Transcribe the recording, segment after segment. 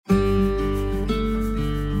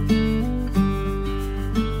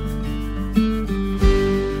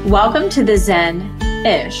Welcome to the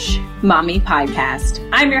Zen-ish Mommy Podcast.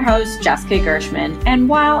 I'm your host, Jessica Gershman, and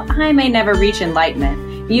while I may never reach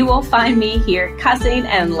enlightenment, you will find me here cussing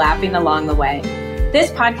and laughing along the way.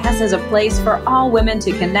 This podcast is a place for all women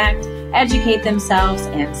to connect, educate themselves,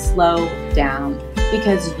 and slow down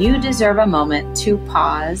because you deserve a moment to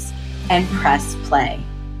pause and press play.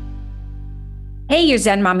 Hey, your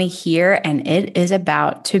Zen Mommy here, and it is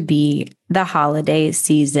about to be the holiday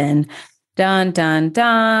season. Dun, dun,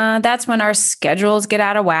 dun. That's when our schedules get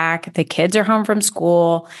out of whack. The kids are home from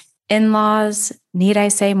school. In-laws, need I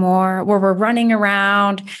say more? Where we're running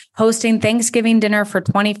around, hosting Thanksgiving dinner for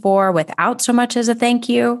 24 without so much as a thank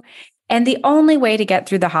you. And the only way to get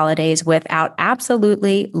through the holidays without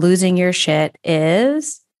absolutely losing your shit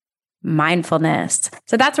is mindfulness.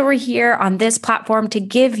 So that's what we're here on this platform to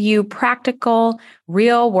give you practical,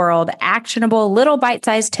 real world, actionable, little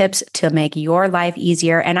bite-sized tips to make your life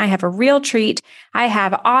easier. And I have a real treat. I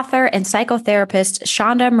have author and psychotherapist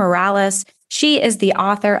Shonda Morales. She is the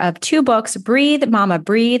author of 2 books, Breathe, Mama,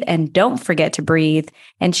 Breathe, and Don't Forget to Breathe.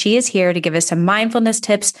 And she is here to give us some mindfulness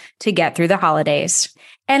tips to get through the holidays.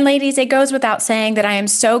 And ladies, it goes without saying that I am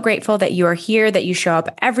so grateful that you are here, that you show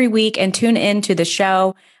up every week and tune in to the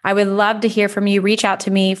show. I would love to hear from you. Reach out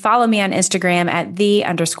to me. Follow me on Instagram at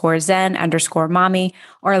 _Zen_mommy,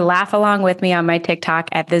 or laugh along with me on my TikTok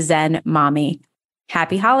at the Zen Mommy.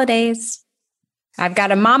 Happy holidays. I've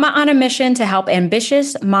got a mama on a mission to help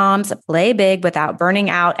ambitious moms play big without burning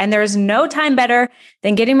out. And there's no time better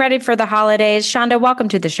than getting ready for the holidays. Shonda, welcome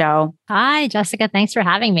to the show. Hi, Jessica. Thanks for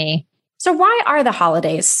having me. So why are the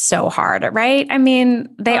holidays so hard, right? I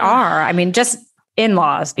mean, they are. I mean, just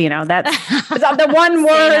in-laws, that's the one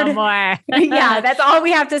word. No more. Yeah, that's all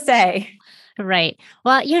we have to say. Right.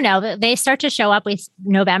 Well, they start to show up.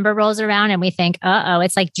 November rolls around and we think,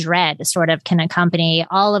 it's like dread sort of can accompany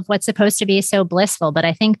all of what's supposed to be so blissful. But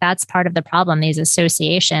I think that's part of the problem, these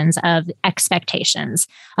associations of expectations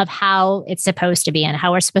of how it's supposed to be and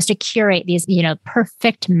how we're supposed to curate these,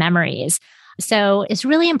 perfect memories. So it's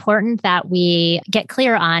really important that we get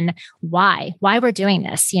clear on why we're doing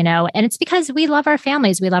this, and it's because we love our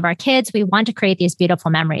families, we love our kids, we want to create these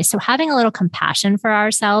beautiful memories. So having a little compassion for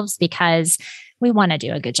ourselves because we want to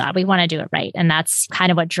do a good job, we want to do it right. And that's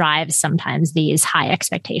kind of what drives sometimes these high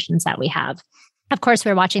expectations that we have. Of course,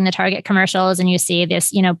 we're watching the Target commercials and you see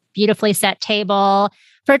this, beautifully set table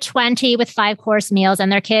for 20 with 5-course meals,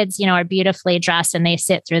 and their kids, are beautifully dressed and they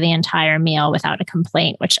sit through the entire meal without a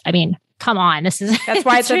complaint, which come on, that's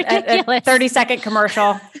why it's a 30-second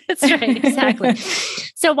commercial. That's right, exactly.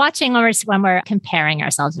 So watching when we're comparing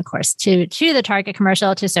ourselves, of course, to the Target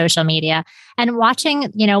commercial, to social media, and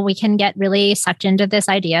watching, we can get really sucked into this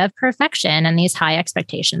idea of perfection and these high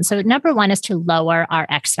expectations. So number one is to lower our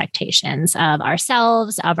expectations of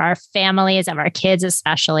ourselves, of our families, of our kids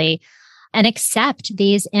especially, and accept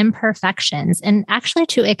these imperfections and actually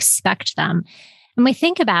to expect them. And we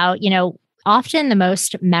think about, often the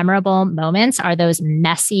most memorable moments are those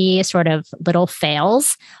messy sort of little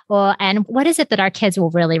fails. Well, and what is it that our kids will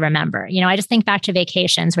really remember? I just think back to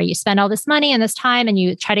vacations where you spend all this money and this time and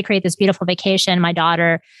you try to create this beautiful vacation. My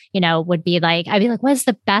daughter, would be like, I'd be like, what is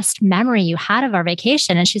the best memory you had of our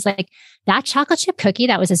vacation? And she's like, that chocolate chip cookie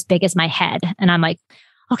that was as big as my head. And I'm like,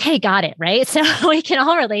 okay, got it. Right. So we can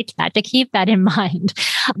all relate to that, to keep that in mind.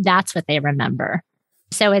 That's what they remember.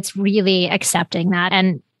 So it's really accepting that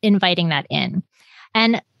and inviting that in.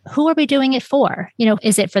 And who are we doing it for?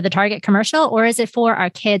 Is it for the Target commercial or is it for our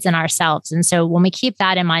kids and ourselves? And so when we keep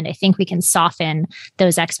that in mind, I think we can soften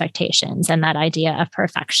those expectations and that idea of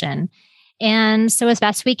perfection. And so as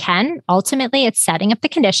best we can, ultimately, it's setting up the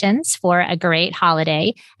conditions for a great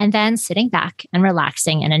holiday and then sitting back and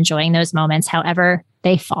relaxing and enjoying those moments, however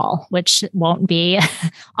they fall, which won't be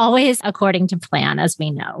always according to plan, as we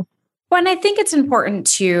know. Well, and I think it's important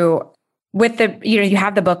to, with the, you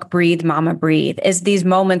have the book, Breathe, Mama, Breathe, is these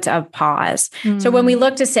moments of pause. So when we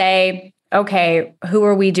look to say, okay, who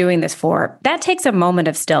are we doing this for? That takes a moment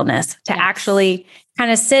of stillness to actually kind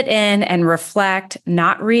of sit in and reflect,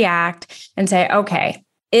 not react, and say, okay,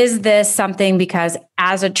 is this something because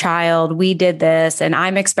as a child, we did this and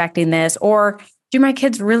I'm expecting this? Or do my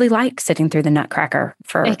kids really like sitting through the Nutcracker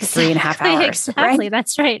for 3.5 hours? Exactly. Right?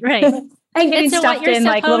 That's right. And getting stuffed in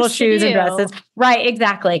like little shoes and dresses. Right,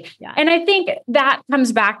 exactly. Yeah. And I think that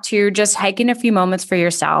comes back to just taking a few moments for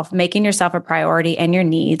yourself, making yourself a priority and your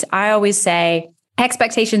needs. I always say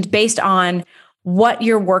expectations based on what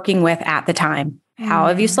you're working with at the time. How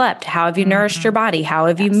have you slept? How have you nourished your body? How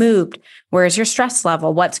have you moved? Where's your stress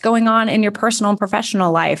level? What's going on in your personal and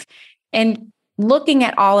professional life? And looking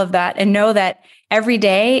at all of that and know that every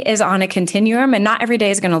day is on a continuum and not every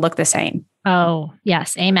day is going to look the same. Oh,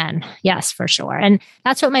 yes. Amen. Yes, for sure. And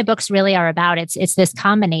that's what my books really are about. It's this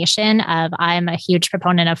combination of I'm a huge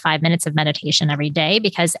proponent of 5 minutes of meditation every day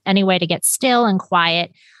because any way to get still and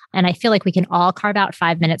quiet. And I feel like we can all carve out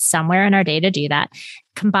 5 minutes somewhere in our day to do that,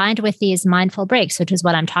 combined with these mindful breaks, which is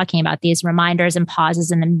what I'm talking about, these reminders and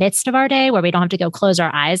pauses in the midst of our day where we don't have to go close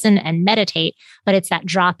our eyes and meditate, but it's that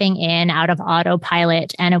dropping in out of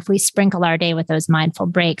autopilot. And if we sprinkle our day with those mindful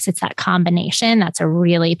breaks, it's that combination that's a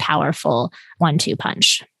really powerful 1-2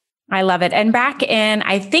 punch. I love it. And back in,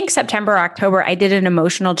 I think September, October, I did an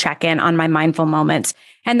emotional check-in on my mindful moments.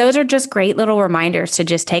 And those are just great little reminders to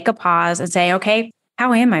just take a pause and say, okay,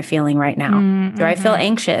 how am I feeling right now? Mm-hmm. Do I feel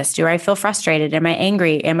anxious? Do I feel frustrated? Am I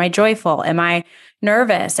angry? Am I joyful? Am I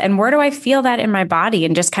nervous? And where do I feel that in my body?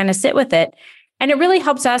 And just kind of sit with it. And it really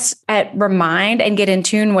helps us remind and get in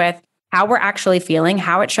tune with how we're actually feeling,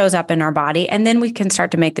 how it shows up in our body. And then we can start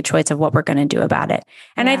to make the choice of what we're going to do about it.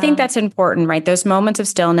 And I think that's important, right? Those moments of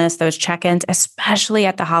stillness, those check-ins, especially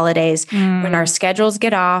at the holidays when our schedules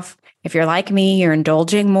get off. If you're like me, you're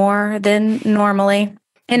indulging more than normally.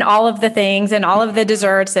 And all of the things and all of the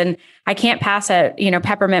desserts. And I can't pass a,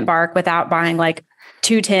 peppermint bark without buying like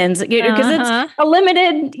 2 tins, because it's a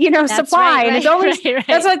limited, supply. And it's always,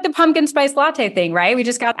 that's like the pumpkin spice latte thing, right? We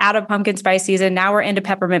just got out of pumpkin spice season. Now we're into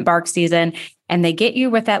peppermint bark season and they get you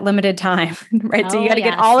with that limited time, right? So you got to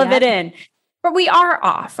get all of it in. But we are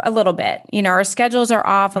off a little bit. Our schedules are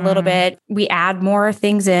off a little bit. We add more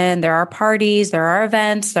things in. There are parties, there are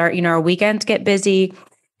events, our weekends get busy.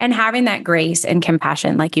 And having that grace and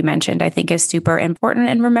compassion, like you mentioned, I think is super important.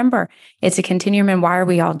 And remember, it's a continuum. And why are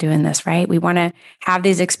we all doing this, right? We want to have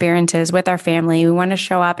these experiences with our family. We want to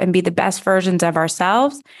show up and be the best versions of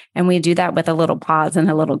ourselves. And we do that with a little pause and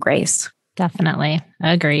a little grace. Definitely.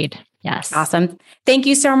 Agreed. Yes. Awesome. Thank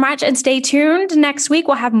you so much. And stay tuned. Next week,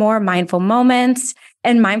 we'll have more mindful moments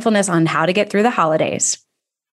and mindfulness on how to get through the holidays.